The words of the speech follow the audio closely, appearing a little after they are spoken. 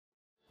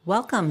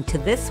Welcome to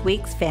this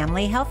week's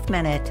Family Health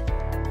Minute.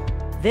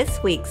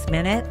 This week's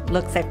minute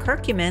looks at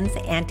curcumin's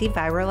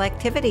antiviral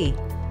activity.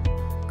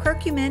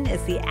 Curcumin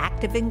is the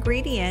active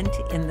ingredient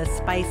in the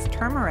spice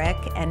turmeric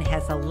and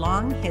has a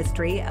long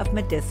history of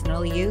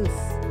medicinal use.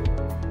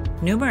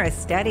 Numerous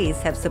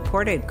studies have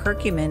supported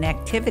curcumin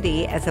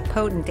activity as a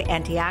potent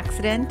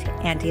antioxidant,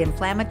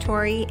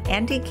 anti-inflammatory,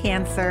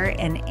 anti-cancer,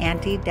 and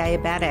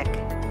anti-diabetic.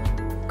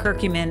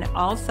 Curcumin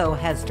also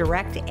has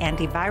direct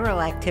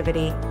antiviral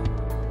activity.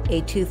 A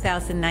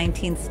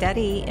 2019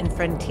 study in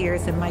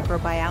Frontiers in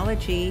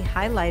Microbiology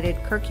highlighted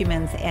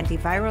curcumin's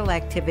antiviral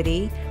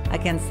activity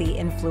against the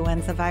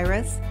influenza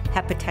virus,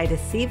 hepatitis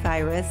C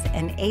virus,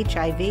 and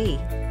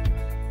HIV.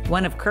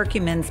 One of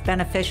curcumin's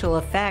beneficial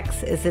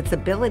effects is its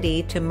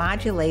ability to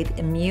modulate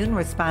immune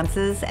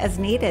responses as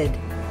needed.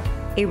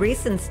 A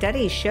recent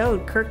study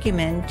showed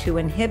curcumin to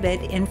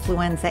inhibit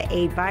influenza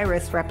A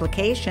virus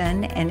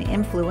replication and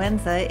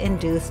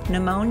influenza-induced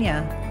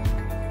pneumonia.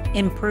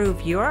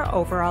 Improve your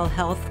overall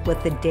health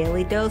with a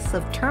daily dose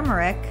of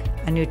turmeric,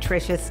 a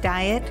nutritious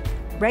diet,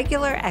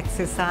 regular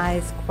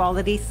exercise,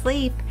 quality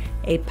sleep,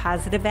 a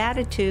positive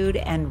attitude,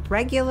 and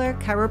regular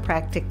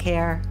chiropractic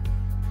care.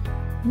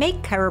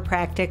 Make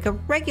chiropractic a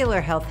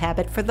regular health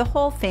habit for the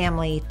whole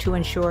family to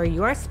ensure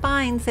your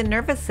spines and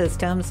nervous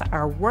systems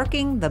are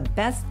working the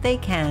best they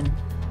can.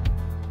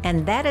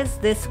 And that is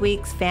this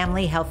week's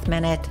Family Health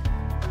Minute.